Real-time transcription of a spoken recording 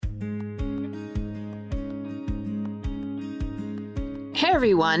Hey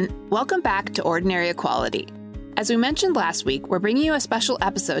everyone, welcome back to Ordinary Equality. As we mentioned last week, we're bringing you a special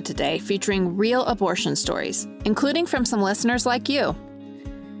episode today featuring real abortion stories, including from some listeners like you.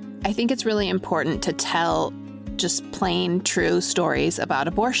 I think it's really important to tell just plain, true stories about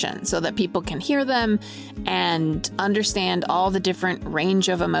abortion so that people can hear them and understand all the different range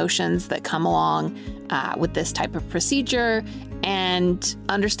of emotions that come along with this type of procedure, and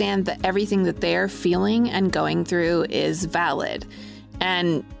understand that everything that they're feeling and going through is valid,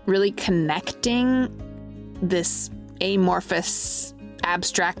 and really connecting this amorphous,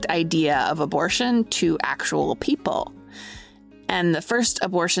 abstract idea of abortion to actual people. And the first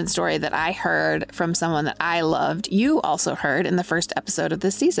abortion story that I heard from someone that I loved, you also heard in the first episode of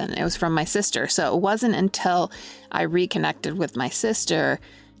this season. It was from my sister. So it wasn't until I reconnected with my sister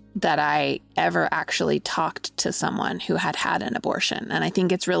that I ever actually talked to someone who had had an abortion. And I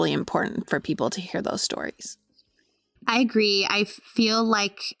think it's really important for people to hear those stories. I agree. I feel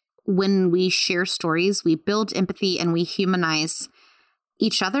like when we share stories, we build empathy and we humanize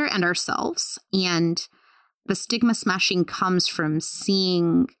each other and ourselves. And the stigma smashing comes from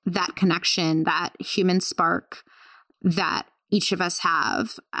seeing that connection, that human spark that each of us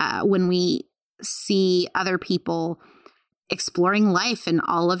have when we see other people exploring life in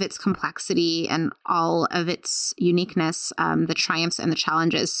all of its complexity and all of its uniqueness, the triumphs and the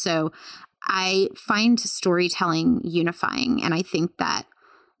challenges. So I find storytelling unifying, and I think that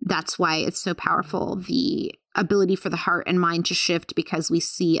that's why it's so powerful, the ability for the heart and mind to shift because we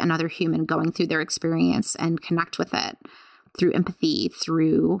see another human going through their experience and connect with it through empathy,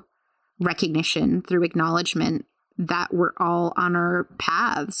 through recognition, through acknowledgement that we're all on our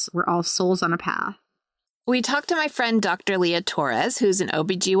paths. We're all souls on a path. We talked to my friend Dr. Leah Torres, who's an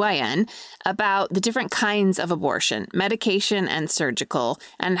OBGYN, about the different kinds of abortion, medication and surgical,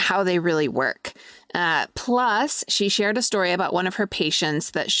 and how they really work. Plus, she shared a story about one of her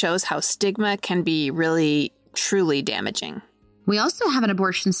patients that shows how stigma can be really, truly damaging. We also have an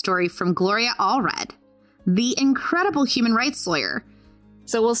abortion story from Gloria Allred, the incredible human rights lawyer.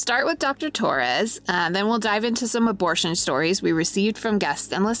 So we'll start with Dr. Torres, then we'll dive into some abortion stories we received from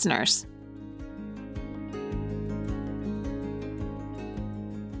guests and listeners.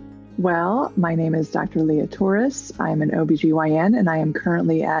 Well, my name is Dr. Leah Torres. I'm an OBGYN, and I am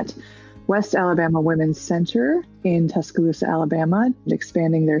currently at West Alabama Women's Center in Tuscaloosa, Alabama,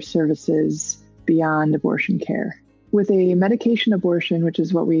 expanding their services beyond abortion care. With a medication abortion, which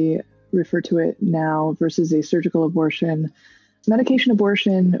is what we refer to it now, versus a surgical abortion, medication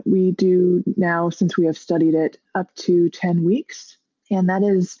abortion we do now, since we have studied it, up to 10 weeks. And that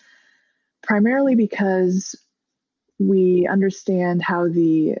is primarily because we understand how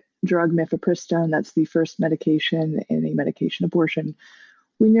the drug mifepristone, that's the first medication in a medication abortion,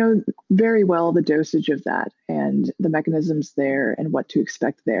 we know very well the dosage of that and the mechanisms there and what to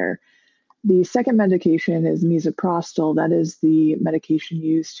expect there. The second medication is misoprostol. That is the medication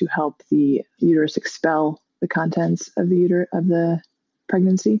used to help the uterus expel the contents of the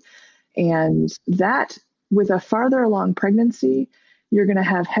pregnancy. And that, with a farther along pregnancy, you're going to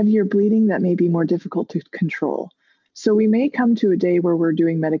have heavier bleeding that may be more difficult to control. So we may come to a day where we're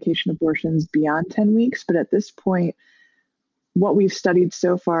doing medication abortions beyond 10 weeks, but at this point, what we've studied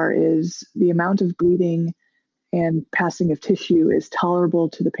so far is the amount of bleeding and passing of tissue is tolerable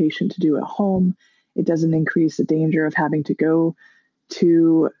to the patient to do at home. It doesn't increase the danger of having to go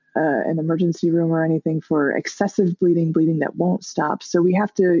to an emergency room or anything for excessive bleeding that won't stop. So we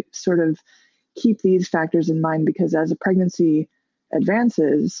have to sort of keep these factors in mind, because as a pregnancy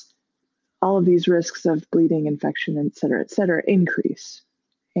advances, all of these risks of bleeding, infection, et cetera, increase.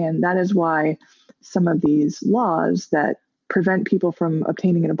 And that is why some of these laws that prevent people from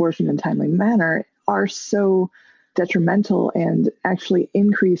obtaining an abortion in a timely manner are so detrimental and actually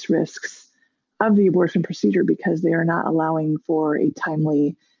increase risks of the abortion procedure, because they are not allowing for a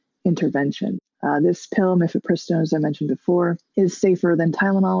timely intervention. This pill, mifepristone, as I mentioned before, is safer than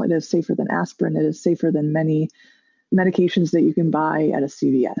Tylenol. It is safer than aspirin. It is safer than many medications that you can buy at a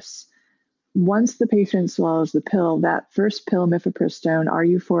CVS. Once the patient swallows the pill, that first pill, mifepristone,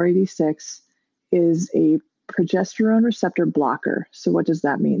 RU486, is a progesterone receptor blocker. So what does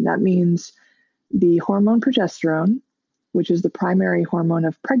that mean? That means the hormone progesterone, which is the primary hormone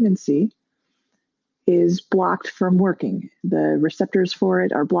of pregnancy, is blocked from working. The receptors for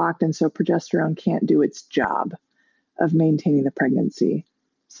it are blocked, and so progesterone can't do its job of maintaining the pregnancy.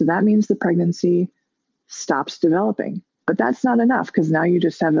 So that means the pregnancy stops developing. But that's not enough, because now you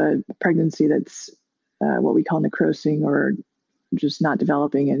just have a pregnancy that's what we call necrosing, or just not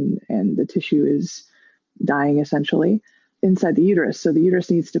developing, and the tissue is dying essentially inside the uterus. So the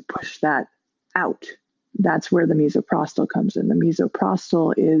uterus needs to push that out. That's where the misoprostol comes in. The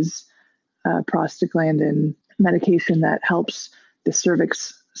misoprostol is a prostaglandin medication that helps the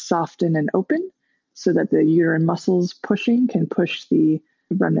cervix soften and open so that the uterine muscles pushing can push the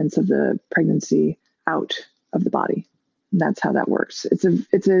remnants of the pregnancy out of the body. And that's how that works. It's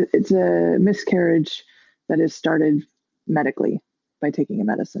a miscarriage that is started medically by taking a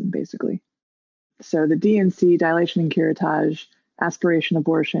medicine, basically. So the DNC, dilation and curettage, aspiration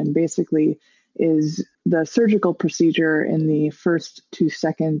abortion, basically is the surgical procedure in the first to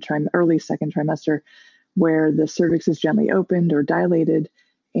early second trimester, where the cervix is gently opened or dilated,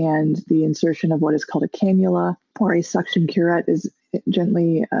 and the insertion of what is called a cannula or a suction curette is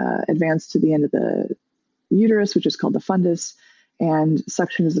gently advanced to the end of the uterus, which is called the fundus, and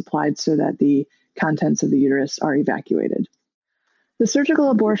suction is applied so that the contents of the uterus are evacuated. The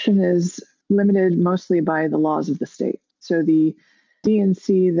surgical abortion is limited mostly by the laws of the state. So the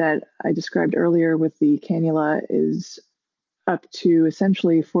DNC that I described earlier with the cannula is up to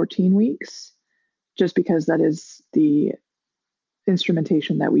essentially 14 weeks, just because that is the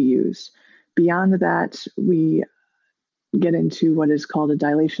instrumentation that we use. Beyond that, we get into what is called a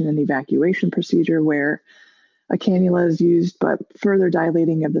dilation and evacuation procedure, where a cannula is used, but further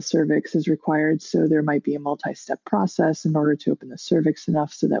dilating of the cervix is required. So there might be a multi-step process in order to open the cervix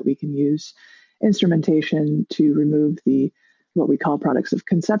enough so that we can use instrumentation to remove what we call products of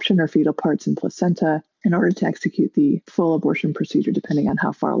conception or fetal parts and placenta in order to execute the full abortion procedure, depending on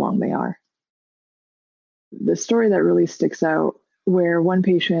how far along they are. The story that really sticks out, where one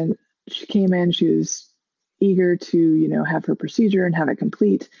patient, she came in, she was eager to, have her procedure and have it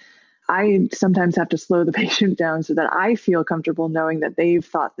complete. I sometimes have to slow the patient down so that I feel comfortable knowing that they've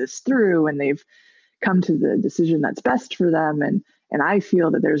thought this through and they've come to the decision that's best for them. And I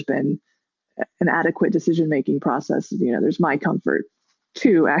feel that there's been an adequate decision-making process. There's my comfort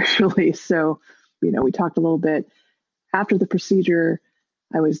too, actually. So, we talked a little bit after the procedure.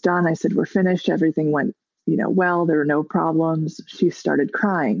 I was done. I said, we're finished. Everything went, well, there were no problems. She started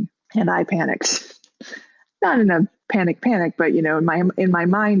crying and I panicked. Not in a panic, but, in my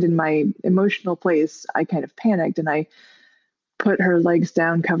mind, in my emotional place, I kind of panicked and I put her legs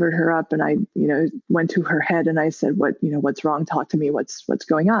down, covered her up. And I, went to her head and I said, what's wrong? Talk to me. What's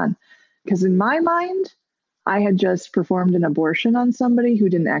going on? Because in my mind, I had just performed an abortion on somebody who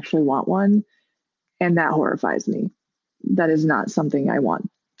didn't actually want one. And that horrifies me. That is not something I want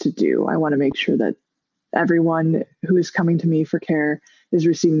to do. I want to make sure that everyone who is coming to me for care is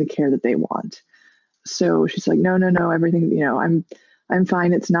receiving the care that they want. So she's like, no, everything, I'm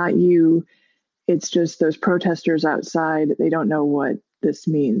fine. It's not you. It's just those protesters outside. They don't know what this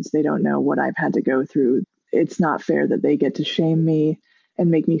means. They don't know what I've had to go through. It's not fair that they get to shame me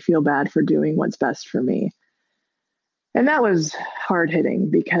and make me feel bad for doing what's best for me. And that was hard hitting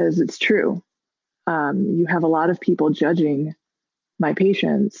because it's true. You have a lot of people judging my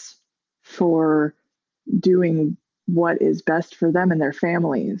patients for doing what is best for them and their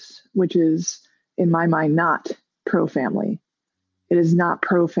families, which is, in my mind, not pro-family. It is not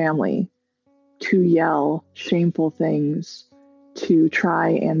pro-family to yell shameful things, to try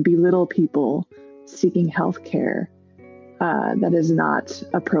and belittle people seeking health care. That is not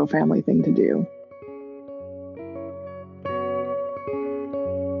a pro-family thing to do.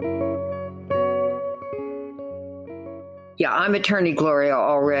 Yeah, I'm attorney Gloria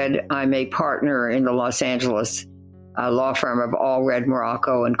Allred. I'm a partner in the Los Angeles law firm of Allred,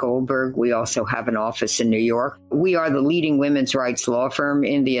 Morocco, and Goldberg. We also have an office in New York. We are the leading women's rights law firm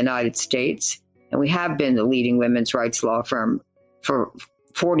in the United States, and we have been the leading women's rights law firm for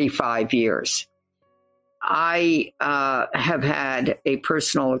 45 years. I have had a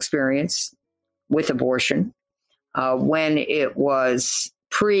personal experience with abortion when it was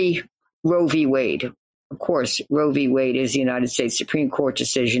pre-Roe v. Wade. Of course, Roe v. Wade is the United States Supreme Court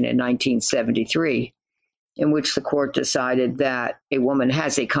decision in 1973, in which the court decided that a woman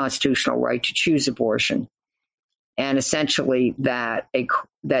has a constitutional right to choose abortion, and essentially that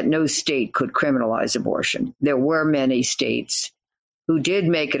no state could criminalize abortion. There were many states who did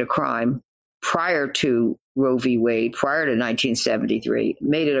make it a crime prior to Roe v. Wade, prior to 1973,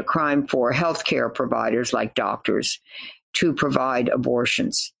 made it a crime for healthcare providers like doctors to provide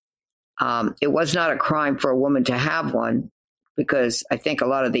abortions. It was not a crime for a woman to have one, because I think a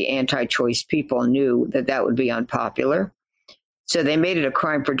lot of the anti-choice people knew that would be unpopular. So they made it a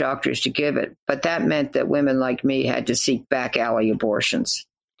crime for doctors to give it. But that meant that women like me had to seek back alley abortions.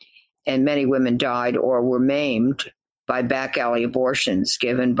 And many women died or were maimed by back alley abortions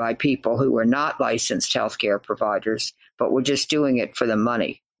given by people who were not licensed healthcare providers, but were just doing it for the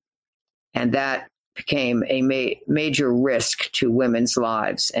money. And that became a major risk to women's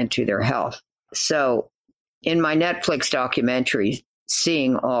lives and to their health. So In my Netflix documentary,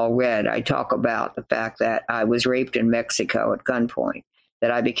 Seeing All Red, I talk about the fact that I was raped in Mexico at gunpoint,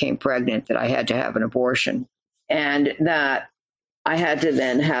 that I became pregnant, that I had to have an abortion, and that I had to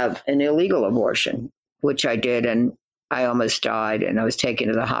then have an illegal abortion, which I did, and I almost died, and I was taken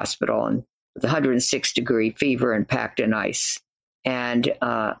to the hospital and with 106-degree fever and packed in ice. And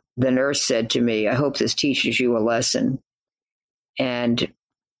the nurse said to me, "I hope this teaches you a lesson." And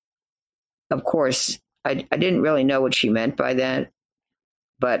of course, I didn't really know what she meant by that,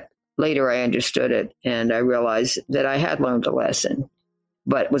 but later I understood it, and I realized that I had learned a lesson,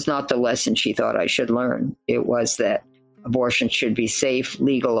 but it was not the lesson she thought I should learn. It was that abortion should be safe,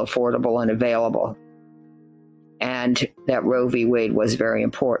 legal, affordable, and available, and that Roe v. Wade was very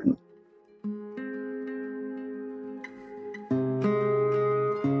important.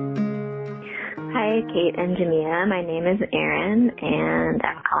 Hi, Kate and Jamia. My name is Erin, and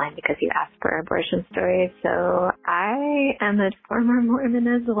I'm calling because you asked for abortion stories. So I am a former Mormon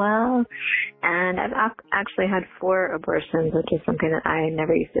as well, and I've actually had 4 abortions, which is something that I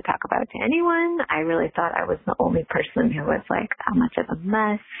never used to talk about to anyone. I really thought I was the only person who was like that much of a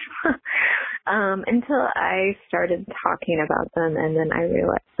mess until I started talking about them, and then I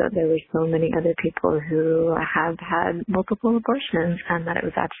realized that there were so many other people who have had multiple abortions and that it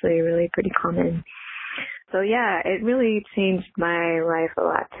was actually really pretty common. So yeah, it really changed my life a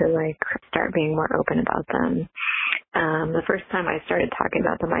lot to like start being more open about them. The first time I started talking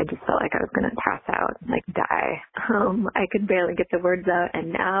about them, I just felt like I was going to pass out and like die. I could barely get the words out,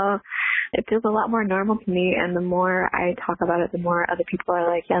 and now it feels a lot more normal to me. And the more I talk about it, the more other people are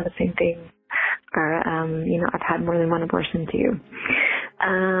like, yeah, the same thing. Or, I've had more than one abortion too.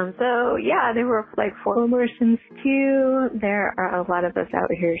 So yeah, there were like 4 abortions too. There are a lot of us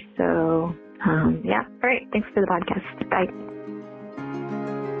out here. So, yeah. All right. Thanks for the podcast. Bye.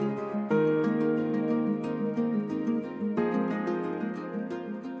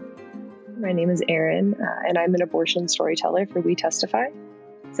 My name is Erin, and I'm an abortion storyteller for We Testify.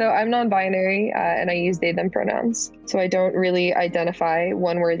 So I'm non-binary, and I use they, them pronouns. So I don't really identify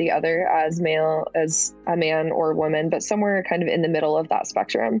one way or the other as a man or woman, but somewhere kind of in the middle of that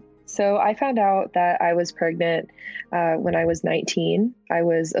spectrum. So I found out that I was pregnant when I was 19. I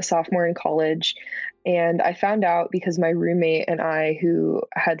was a sophomore in college, and I found out because my roommate and I, who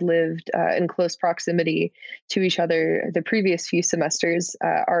had lived in close proximity to each other the previous few semesters,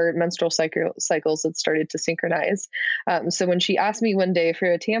 our menstrual cycles had started to synchronize. So when she asked me one day for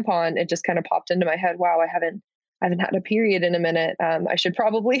a tampon, it just kind of popped into my head, wow, I haven't had a period in a minute. I should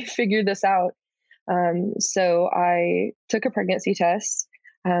probably figure this out. So I took a pregnancy test.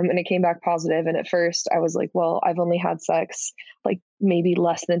 And it came back positive. And at first I was like, well, I've only had sex like maybe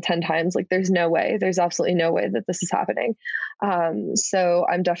less than 10 times. Like there's absolutely no way that this is happening. So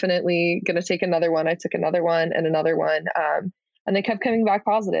I'm definitely going to take another one. I took another one and another one. And they kept coming back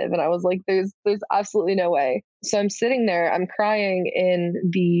positive. And I was like, there's absolutely no way. So I'm sitting there, I'm crying in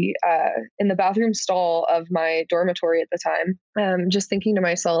the bathroom stall of my dormitory at the time, just thinking to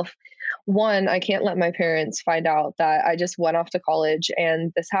myself, one, I can't let my parents find out that I just went off to college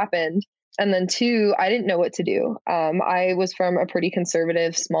and this happened. And then 2, I didn't know what to do. I was from a pretty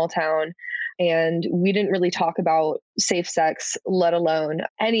conservative small town, and we didn't really talk about safe sex, let alone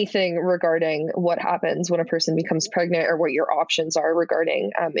anything regarding what happens when a person becomes pregnant or what your options are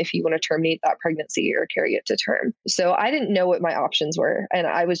regarding if you want to terminate that pregnancy or carry it to term. So I didn't know what my options were. And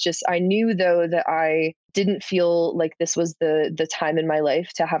I knew though that I didn't feel like this was the time in my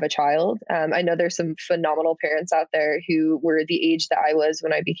life to have a child. I know there's some phenomenal parents out there who were the age that I was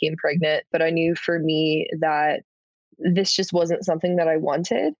when I became pregnant, but I knew for me that this just wasn't something that I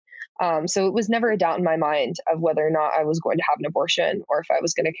wanted. So it was never a doubt in my mind of whether or not I was going to have an abortion or if I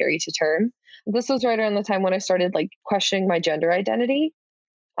was going to carry to term. This was right around the time when I started like questioning my gender identity.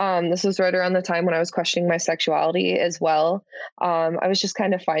 This was right around the time when I was questioning my sexuality as well. I was just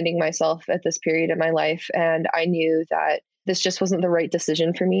kind of finding myself at this period in my life, and I knew that this just wasn't the right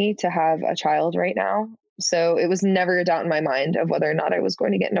decision for me to have a child right now. So it was never a doubt in my mind of whether or not I was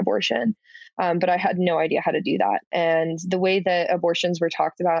going to get an abortion. But I had no idea how to do that. And the way that abortions were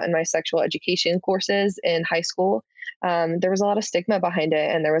talked about in my sexual education courses in high school, there was a lot of stigma behind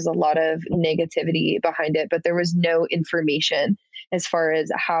it, and there was a lot of negativity behind it, but there was no information as far as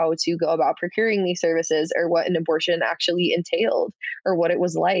how to go about procuring these services or what an abortion actually entailed or what it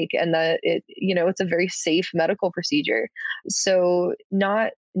was like. And that it's a very safe medical procedure. So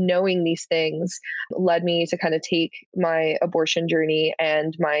not knowing these things led me to kind of take my abortion journey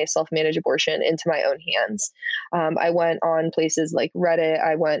and my self-managed abortion into my own hands. I went on places like Reddit.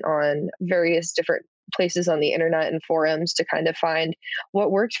 I went on various different places on the internet and forums to kind of find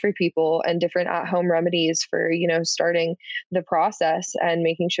what worked for people and different at-home remedies for, starting the process and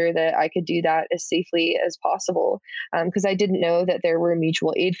making sure that I could do that as safely as possible. Because I didn't know that there were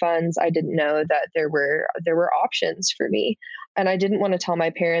mutual aid funds. I didn't know that there were options for me. And I didn't want to tell my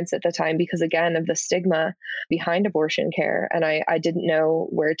parents at the time because, again, of the stigma behind abortion care. And I didn't know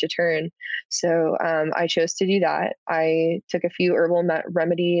where to turn. So I chose to do that. I took a few herbal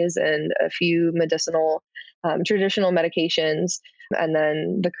remedies and a few medicinal, traditional medications. And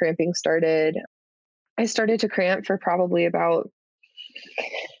then the cramping started. I started to cramp for probably about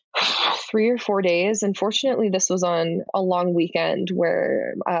 3 or 4 days. Unfortunately, this was on a long weekend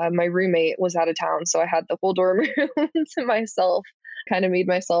where my roommate was out of town. So I had the whole dorm room to myself, kind of made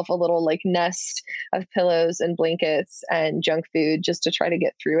myself a little nest of pillows and blankets and junk food just to try to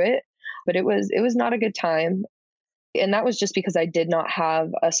get through it. But it was not a good time. And that was just because I did not have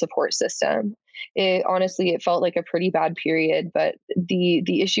a support system. It felt like a pretty bad period, but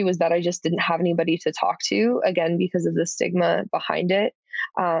the issue was that I just didn't have anybody to talk to, again, because of the stigma behind it.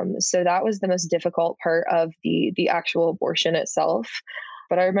 So that was the most difficult part of the actual abortion itself.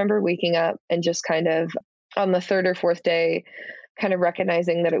 But I remember waking up and just kind of on the third or fourth day, kind of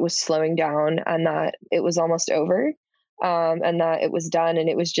recognizing that it was slowing down and that it was almost over, and that it was done. And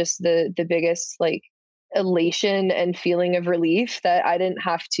it was just the biggest elation and feeling of relief that I didn't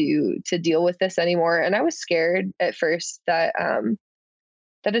have to deal with this anymore. And I was scared at first that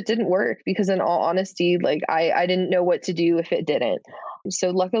it didn't work, because in all honesty, I didn't know what to do if it didn't.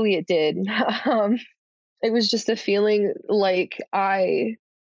 So luckily it did. It was just a feeling like I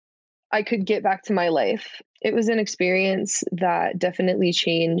could get back to my life. It was an experience that definitely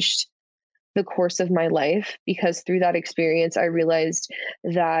changed the course of my life, because through that experience, I realized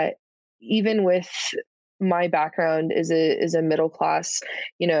that even with my background is a middle class,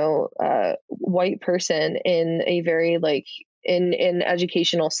 white person in a very in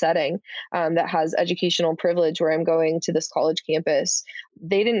educational setting that has educational privilege, where I'm going to this college campus,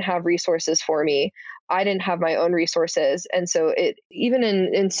 they didn't have resources for me. I didn't have my own resources. And so even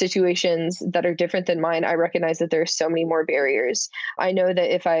in situations that are different than mine, I recognize that there are so many more barriers. I know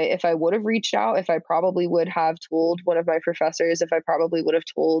that if I would have reached out, if I probably would have told one of my professors, if I probably would have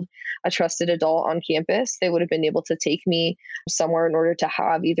told a trusted adult on campus, they would have been able to take me somewhere in order to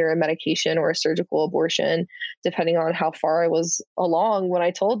have either a medication or a surgical abortion, depending on how far I was along when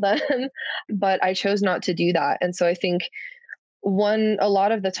I told them. But I chose not to do that. And so I think a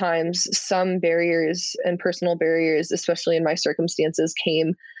lot of the times, some barriers and personal barriers, especially in my circumstances,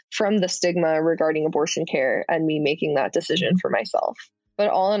 came from the stigma regarding abortion care and me making that decision for myself. But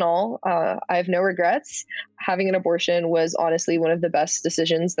all in all, I have no regrets. Having an abortion was honestly one of the best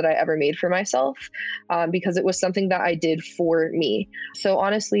decisions that I ever made for myself, because it was something that I did for me. So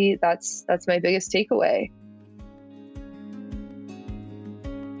honestly, that's my biggest takeaway.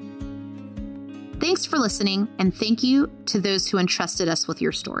 Thanks for listening, and thank you to those who entrusted us with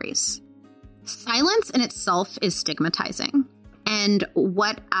your stories. Silence in itself is stigmatizing. And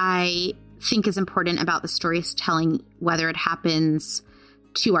what I think is important about the storytelling, whether it happens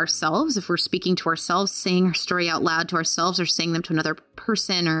to ourselves, if we're speaking to ourselves, saying our story out loud to ourselves, or saying them to another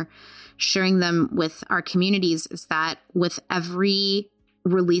person, or sharing them with our communities, is that with every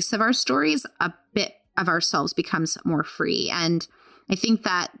release of our stories, a bit of ourselves becomes more free. And I think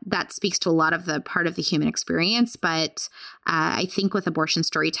that speaks to a lot of the part of the human experience. But I think with abortion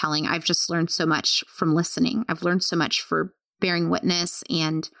storytelling, I've just learned so much from listening. I've learned so much for bearing witness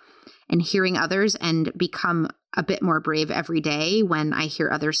and hearing others, and become a bit more brave every day when I hear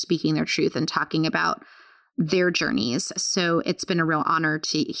others speaking their truth and talking about their journeys. So it's been a real honor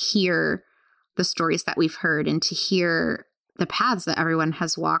to hear the stories that we've heard and to hear the paths that everyone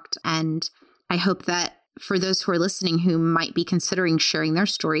has walked. And I hope that for those who are listening who might be considering sharing their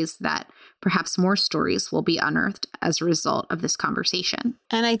stories, that perhaps more stories will be unearthed as a result of this conversation.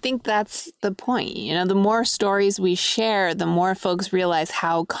 And I think that's the point. The more stories we share, the more folks realize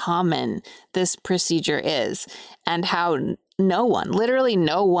how common this procedure is, and how literally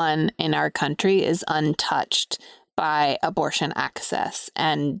no one in our country is untouched by abortion access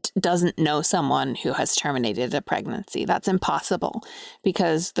and doesn't know someone who has terminated a pregnancy. That's impossible,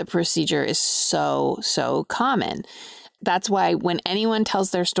 because the procedure is so, so common. That's why when anyone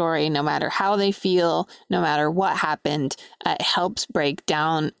tells their story, no matter how they feel, no matter what happened, it helps break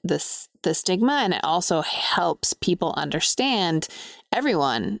down the stigma, and it also helps people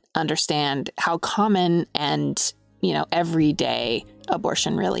everyone understand how common and, everyday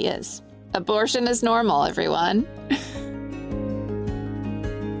abortion really is. Abortion is normal, everyone.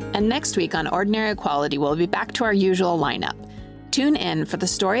 And next week on Ordinary Equality, we'll be back to our usual lineup. Tune in for the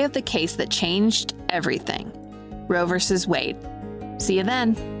story of the case that changed everything. Roe versus Wade. See you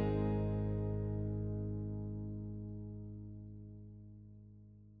then.